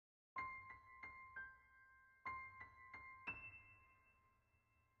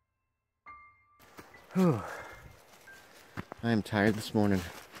Whew. I am tired this morning.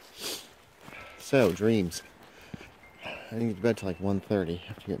 So, dreams. I didn't get to bed till like 1:30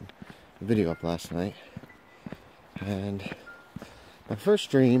 after getting the video up last night. And my first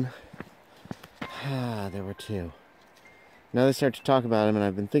dream, there were two. Now they start to talk about them, and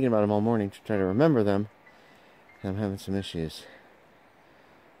I've been thinking about them all morning to try to remember them, and I'm having some issues.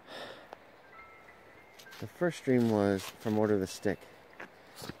 The first dream was from Order of the Stick.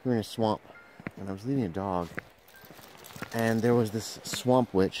 We were in a swamp, and I was leading a dog, and there was this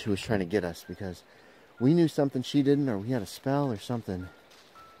swamp witch who was trying to get us because we knew something she didn't, or we had a spell or something.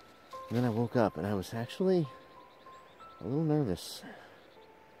 And then I woke up, and I was actually a little nervous.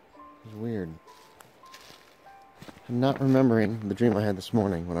 It was weird. I'm not remembering the dream I had this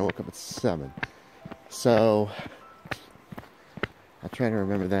morning when I woke up at 7. So I'll try to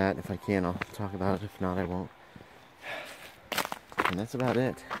remember that. If I can, I'll talk about it. If not, I won't. And that's about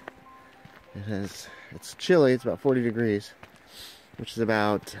it. It's chilly. It's about 40 degrees, which is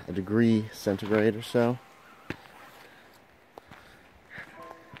about a degree centigrade or so.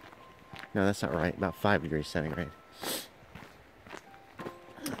 No, that's not right. About 5 degrees centigrade.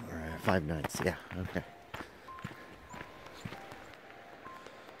 Or 5 nights. Yeah, okay.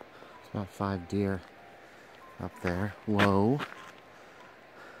 It's about 5 deer up there. Whoa.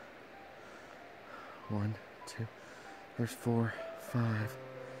 1, 2, there's 4, 5,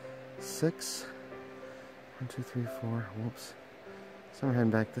 6. 1, 2, 3, 4. Whoops. So we're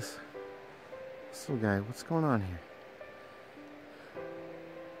heading back this little guy. What's going on here?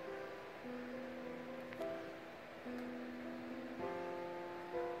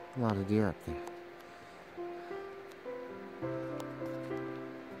 A lot of deer up there.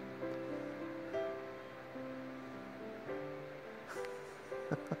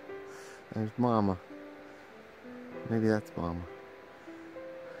 There's Mama. Maybe that's Mama.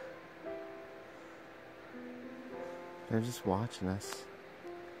 They're just watching us.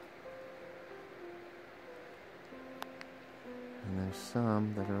 And there's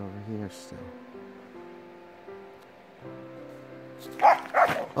some that are over here still.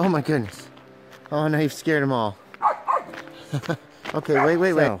 Oh my goodness. Oh, now you've scared them all. Okay,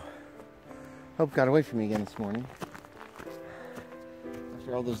 wait. So, Hope got away from me again this morning.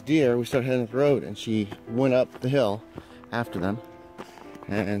 After all those deer, we started heading up the road, and she went up the hill after them.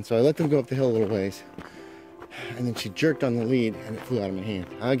 And so I let them go up the hill a little ways. And then she jerked on the lead, and it flew out of my hand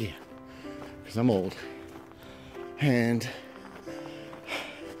again. Because I'm old. And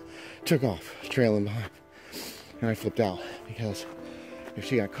took off, trailing behind. And I flipped out, because if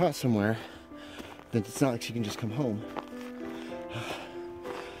she got caught somewhere, then it's not like she can just come home.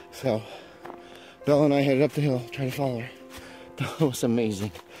 So Bella and I headed up the hill, trying to follow her. Bella was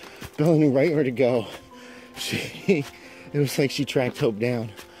amazing. Bella knew right where to go. It was like she tracked Hope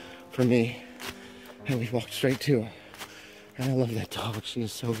down for me, and we walked straight to her. And I love that dog. She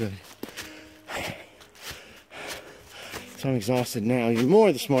is so good. So I'm exhausted now, even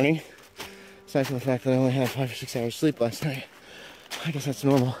more this morning. Aside from the fact that I only had 5 or 6 hours sleep last night. I guess that's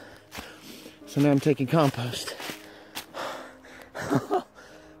normal. So now I'm taking compost. Oh,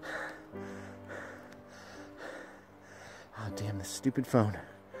 damn this stupid phone.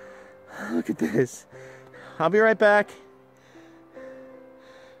 Look at this. I'll be right back.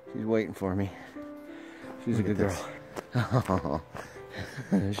 She's waiting for me. She's a good girl. Oh,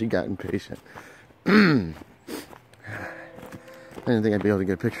 she got impatient. I didn't think I'd be able to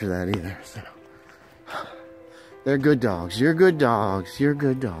get a picture of that either. So. They're good dogs. You're good dogs. You're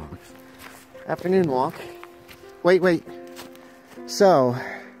good dogs. Afternoon walk. Wait. So,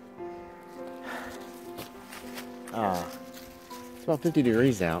 it's about 50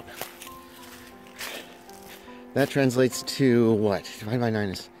 degrees out. That translates to what? Divided by 9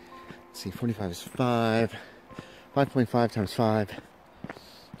 is, let's see, 45 is 5. 5.5 times 5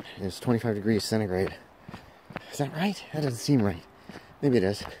 is 25 degrees centigrade. Is that right? That doesn't seem right. Maybe it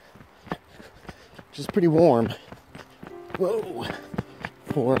is. Which is pretty warm. Whoa!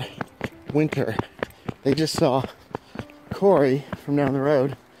 For winter. They just saw Corey from down the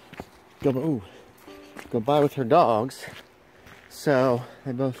road go by with her dogs. So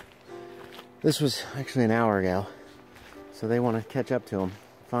they both. This was actually an hour ago. So they want to catch up to him,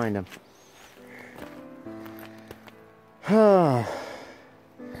 find him.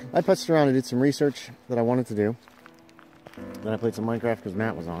 I putzed around and did some research that I wanted to do. Then I played some Minecraft because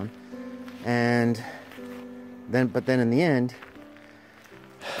Matt was on. But then in the end,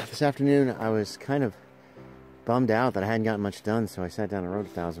 this afternoon I was kind of bummed out that I hadn't gotten much done, so I sat down and wrote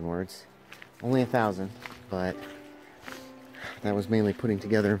 1,000 words. Only 1,000, but that was mainly putting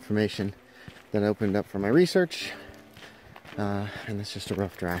together information that I opened up for my research. And that's just a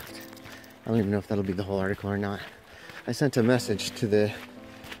rough draft. I don't even know if that'll be the whole article or not. I sent a message to the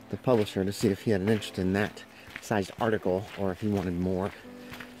publisher to see if he had an interest in that sized article or if he wanted more.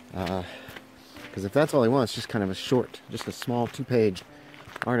 Because if that's all he wants, just kind of a short, just a small 2-page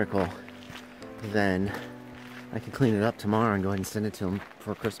article, then I can clean it up tomorrow and go ahead and send it to him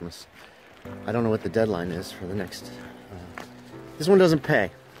for Christmas. I don't know what the deadline is for the next... this one doesn't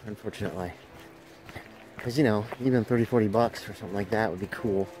pay, unfortunately. Because, you know, even 30, 40 bucks or something like that would be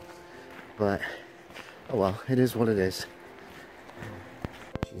cool. But, oh well, it is what it is.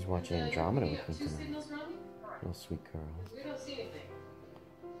 She's watching Andromeda with me tonight. Little sweet girl. We don't see anything.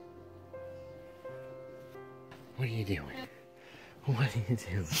 What are you doing? What are you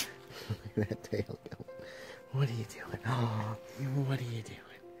doing? Look at that tail go. What are you doing? Oh, what are you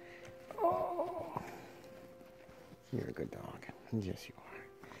doing? Oh, you're a good dog. Yes, you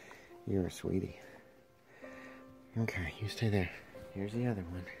are. You're a sweetie. Okay, you stay there. Here's the other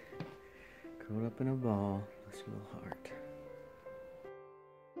one. Curled up in a ball. Let's do a little heart.